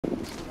And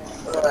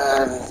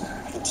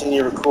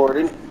continue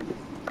recording.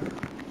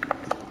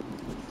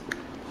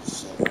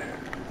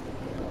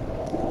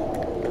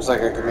 Looks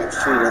like I can make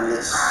food on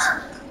this.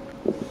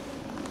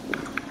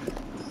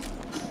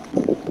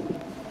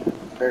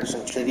 Prepare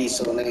some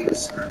chorizo and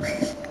eggs.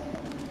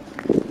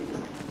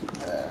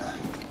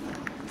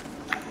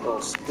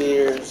 Little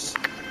spears.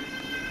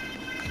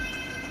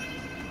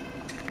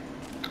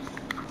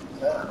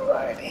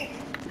 Alrighty.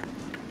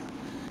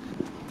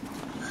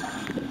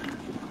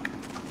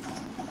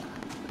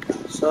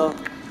 So,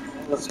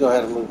 let's go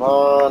ahead and move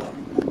on.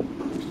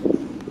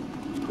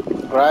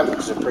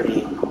 Graphics are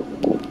pretty,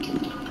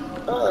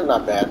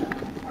 not bad.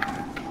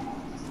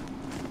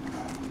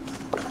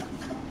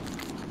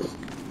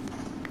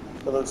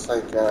 It looks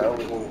like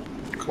we can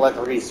collect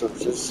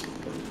resources.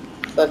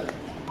 That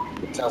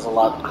tells a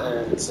lot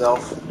in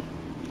itself.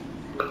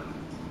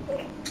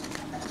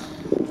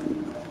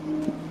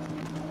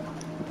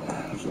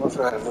 So let's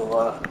go ahead and move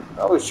on.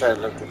 I always try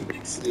to look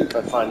and see if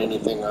I find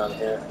anything on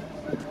here.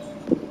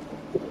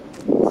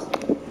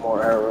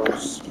 More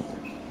arrows.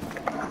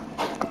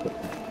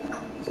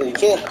 So you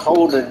can't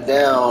hold it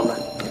down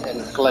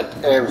and collect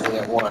everything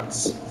at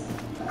once.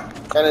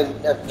 Kind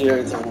of have to do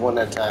everything one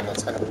at a time.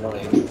 That's kind of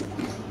annoying.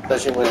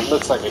 Especially when it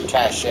looks like a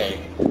cache.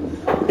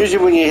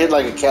 Usually when you hit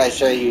like a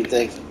cache, you'd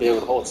think you'd be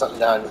able to hold something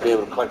down and be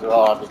able to collect it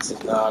all. Obviously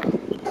not.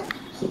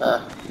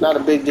 Not a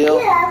big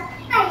deal.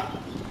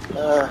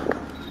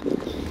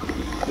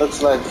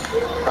 Looks like,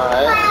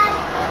 alright.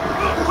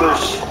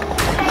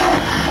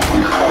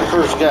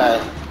 First guy.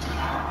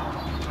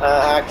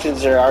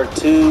 Actions are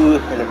R2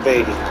 and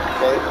evading.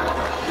 Okay?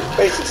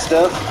 Basic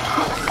stuff.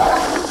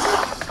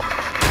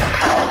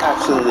 I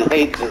absolutely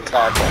hate the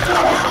attack.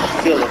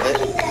 The feel of it.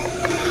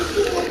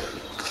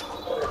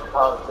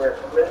 Pause there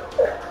for a minute.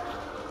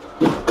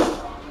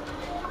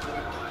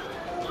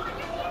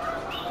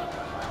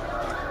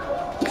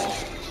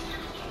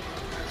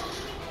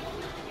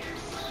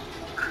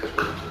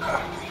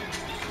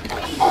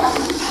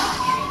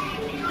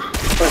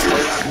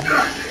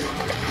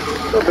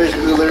 So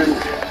basically learn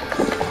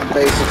the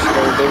basics of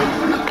everything.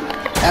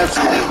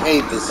 Absolutely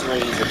hate this when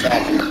he's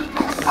attacking.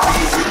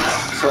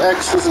 So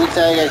X is an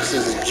attack, X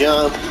is a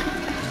jump.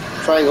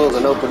 Triangle is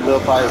an open middle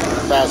pipe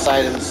for fast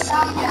items. So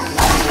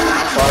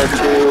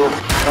R2.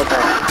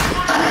 Okay.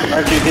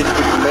 R2 gets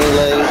people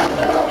melee.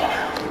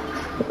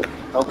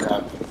 Okay.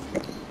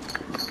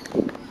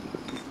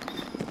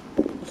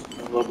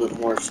 A little bit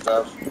more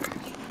stuff.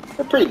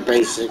 They're pretty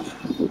basic.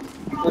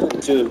 Nothing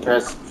too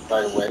impressive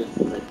right away.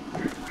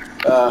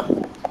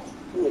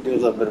 Let me do a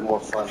little bit more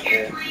fun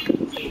here.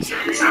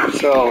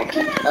 So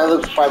that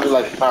looks probably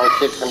like a power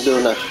kick. I'm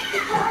doing a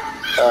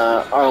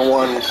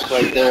R1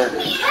 right there.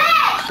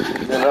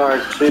 And then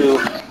R2.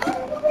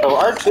 So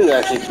R2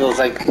 actually feels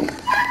like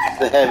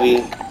the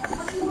heavy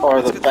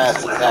or the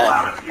fast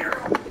attack,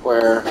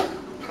 where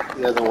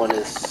the other one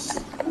is.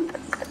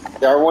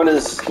 The R1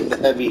 is the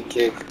heavy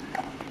kick.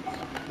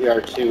 The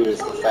R2 is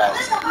the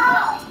fast.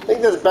 I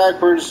think that's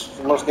backwards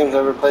for most games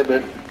I've ever played,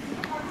 but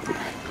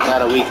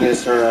not a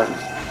weakness or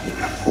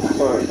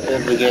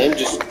every game,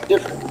 just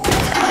different.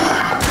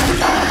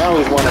 I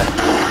always want to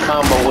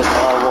combo with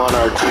R1,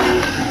 R2,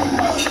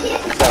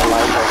 instead of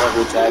like a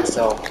heavy attack,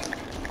 so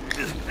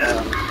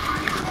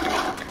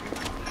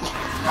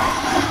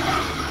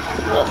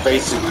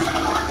basic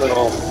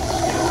little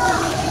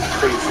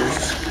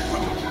creatures.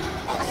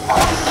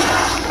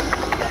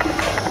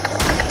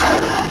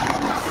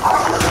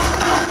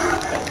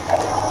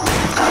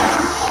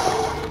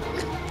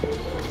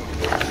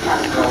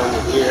 Going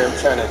here, I'm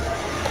trying to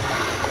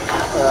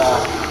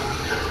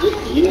get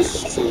used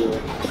to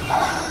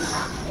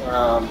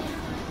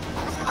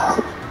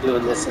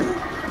doing this. And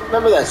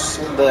remember that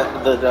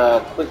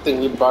the quick thing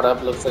we brought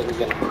up looks like we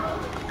can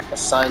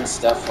assign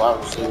stuff. Well,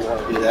 obviously we want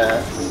to do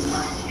that.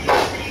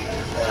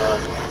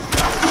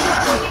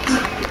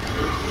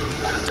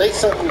 Take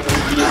something to get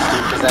used to,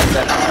 because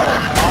that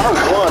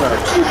R1 or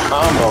 2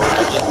 combo I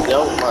just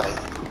don't like.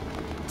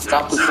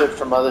 Stop the shit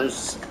from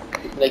others.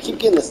 And I keep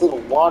getting this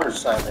little water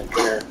sign right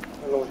there. I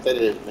don't know what that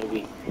is.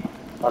 Maybe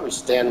probably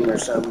stamina or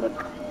something. But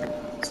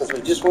since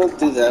we just went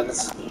through that,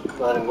 let's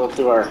go ahead and go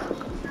through our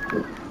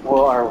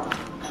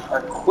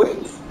quick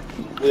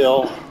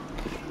wheel,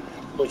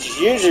 which is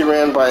usually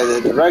ran by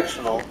the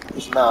directional.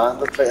 It's not.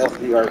 Let's try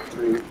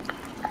LPR3.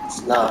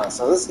 It's not.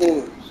 So this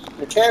game,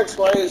 mechanics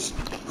wise,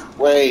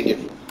 way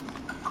different.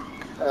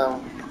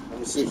 Let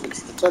me see if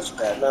it's the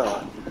touchpad.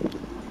 No.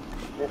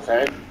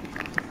 Okay.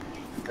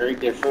 Very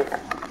different.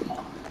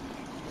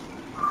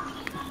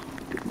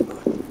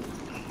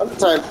 I'm the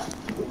type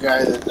of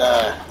guy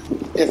that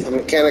if the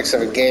mechanics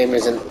of a game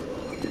isn't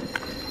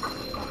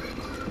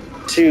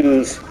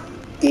too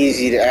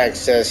easy to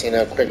access,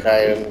 quick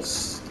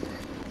items,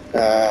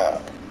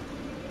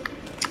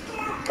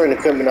 putting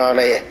equipment on,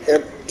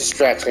 it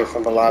distracts me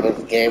from a lot of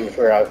the games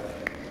where I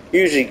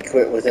usually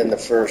quit within the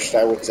first,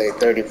 I would say,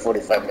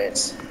 30-45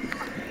 minutes.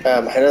 I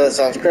know that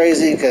sounds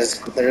crazy because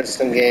there's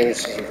some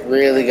games you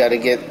really got to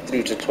get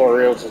through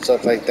tutorials and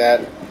stuff like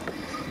that.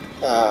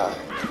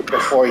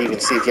 before you can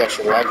see if you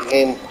actually like a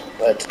game,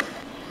 but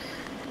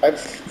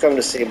I've come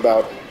to see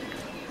about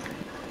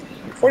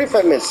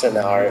 45 minutes to an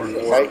hour.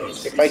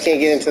 If I can't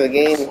get into the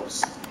game,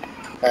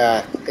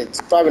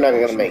 it's probably not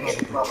going to make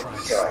it.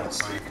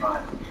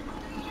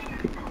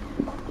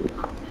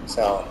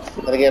 So,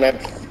 and again, I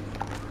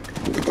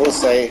will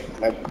say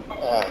I've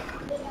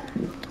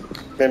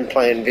been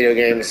playing video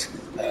games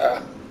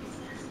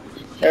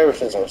ever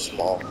since I was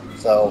small.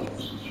 So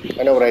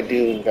I know what I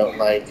do and don't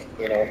like.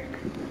 You know,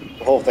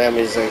 the whole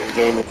family's a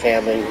gaming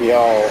family. We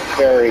all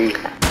very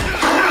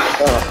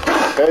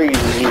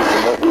unique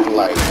in what we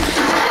like.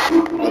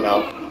 You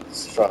know,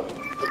 it's from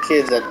the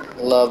kids that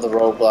love the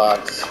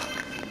Roblox,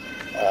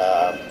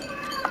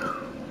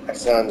 my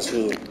sons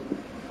who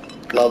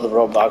love the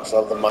Roblox,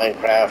 love the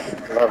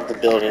Minecraft, love the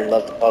building,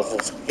 love the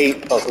puzzles,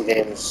 hate puzzle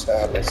games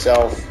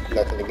myself,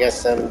 nothing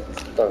against them,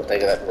 don't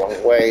take it that the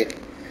wrong way.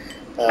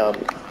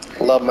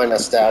 Love my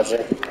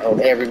nostalgia. I own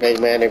every Mega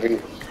Man, every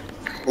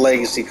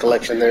Legacy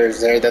collection there is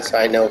there. That's how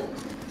I know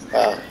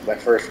my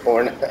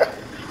firstborn,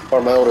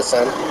 or my oldest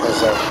son,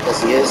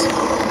 as he is.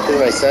 He's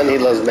my son, he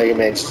loves Mega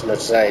Man just as much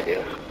as I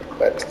do.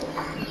 But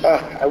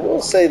I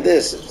will say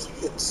this,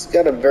 it's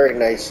got a very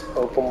nice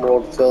open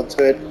world feel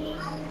to it.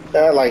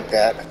 I like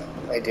that.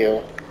 I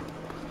do.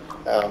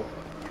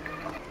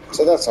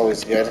 So that's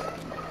always good.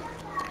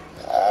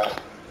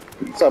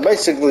 So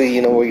basically,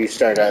 you know, where you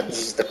start out, this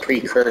is the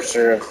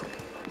precursor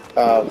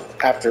of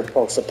after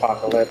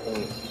post-apocalypse,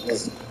 and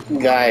this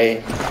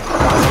guy,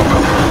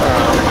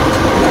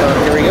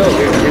 here we go,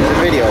 here's the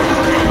video.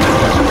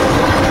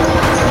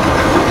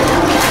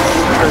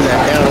 Turn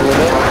that down a little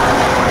bit.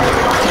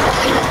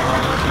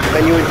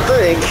 And you would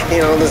think,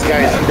 you know, this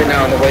guy's been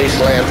out in the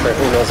wasteland for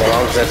who knows how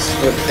long, because that's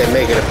what they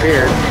make it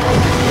appear.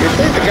 You'd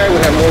think the guy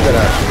would have more than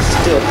a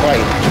steel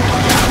pipe.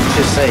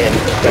 Just saying.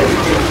 But,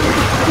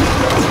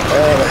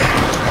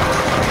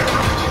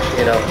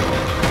 you know,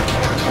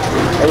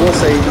 I will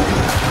say,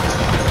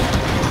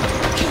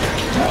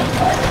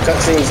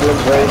 cutscenes look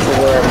great for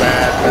where I'm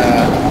at.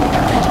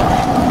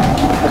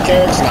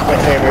 Mechanics not my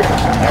favorite.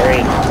 I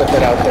already put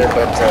that out there,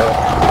 but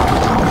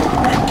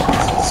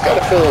it's got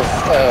a feel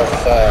of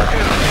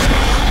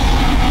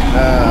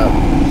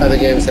other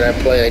games that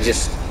I play. I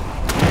just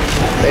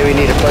maybe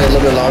need to play a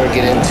little bit longer,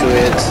 get into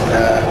it.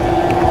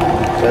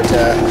 But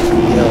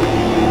you know,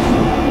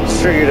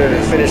 just figured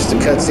to finish the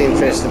cutscene,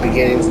 finish the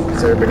beginning,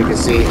 so everybody can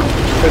see.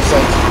 Looks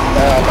like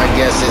my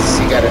guess is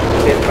he got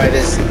hit by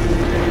these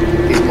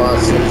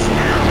monsters.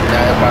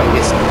 Now he'll probably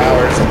get some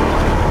powers.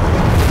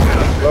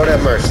 Lord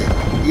have mercy.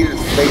 You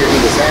figured he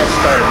was half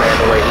Spider-Man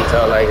the way he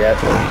felt like that.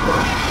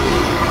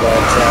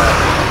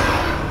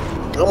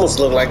 But almost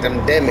looked like them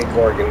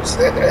Demogorgons.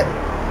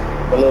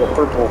 A little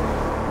purple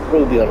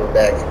ruby on the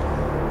back.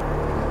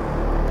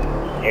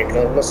 Here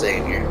comes my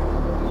savior.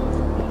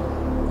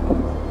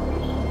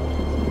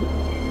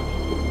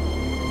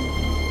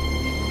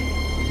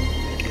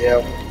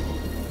 Yep.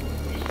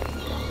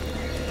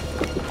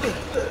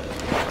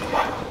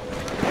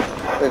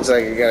 Looks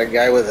like you got a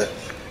guy with a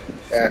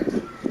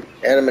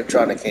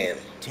animatronic hand.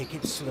 Take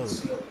it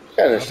slowly.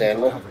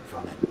 Understandable. Recovered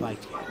from that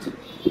bite yet.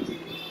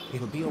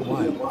 It'll be a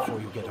while before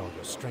you get all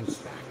your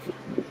strength back.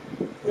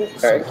 Okay.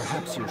 So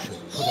perhaps you should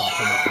put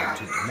off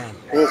anything too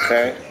demanding.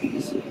 Okay.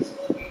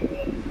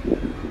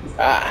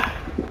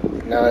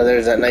 Now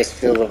there's that nice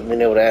feel of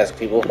being able to ask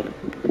people.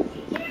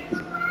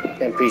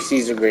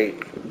 NPCs are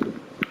great.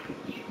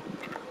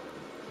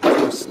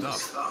 Good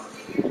stuff.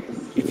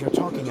 If you're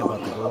talking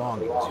about the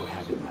belongings you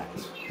had in that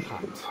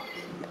hut,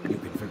 you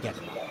can forget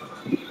about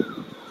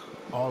them.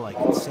 All I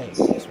can say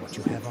is what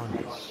you have on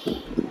you.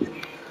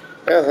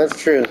 Yeah, that's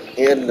true.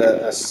 He had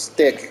a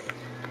stick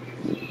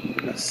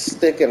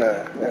and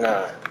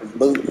a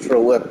boot for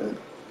a weapon.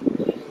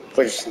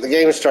 Which the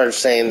game started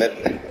saying that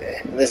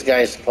this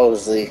guy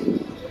supposedly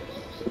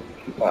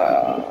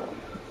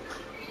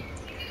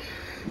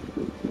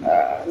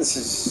this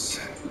is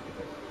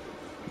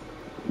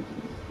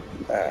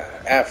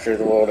after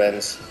the world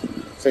ends.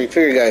 So you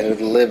figure a guy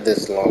who'd lived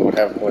this long would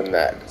have more than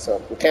that.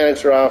 So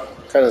mechanics are off.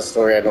 Kind of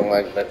story I don't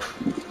like, but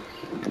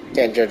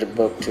can't judge a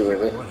book too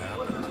early. What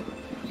happened?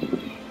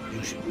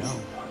 You should know.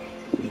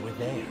 You were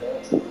there.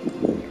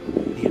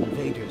 The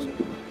invaders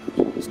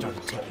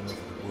started taking over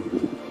the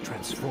world,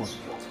 transforming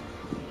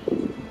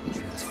it.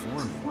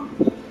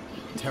 Transforming?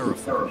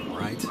 Terraforming,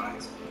 right?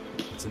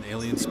 It's an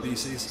alien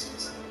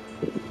species?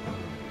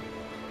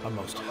 A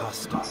most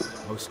hostile,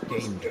 most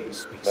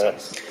dangerous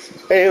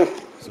species. Hey,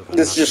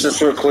 this is just a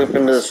short clip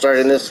into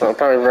starting this. I'll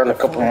probably run a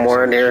couple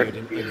more in here.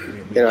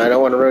 You know, I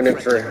don't want to ruin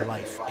it for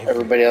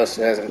everybody else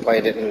who hasn't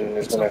played it and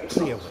is going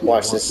to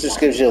watch this. Just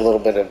gives you a little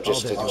bit of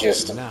just a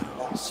gist of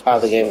how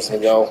the game's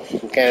going to go.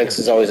 Mechanics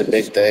is always a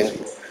big thing.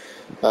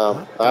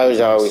 I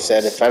always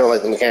said if I don't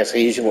like the mechanics, I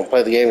usually won't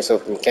play the game. So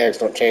if the mechanics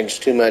don't change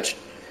too much,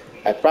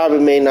 I probably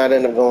may not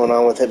end up going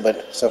on with it.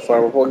 But so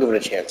far, we'll give it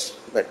a chance.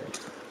 But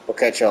we'll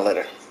catch y'all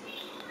later.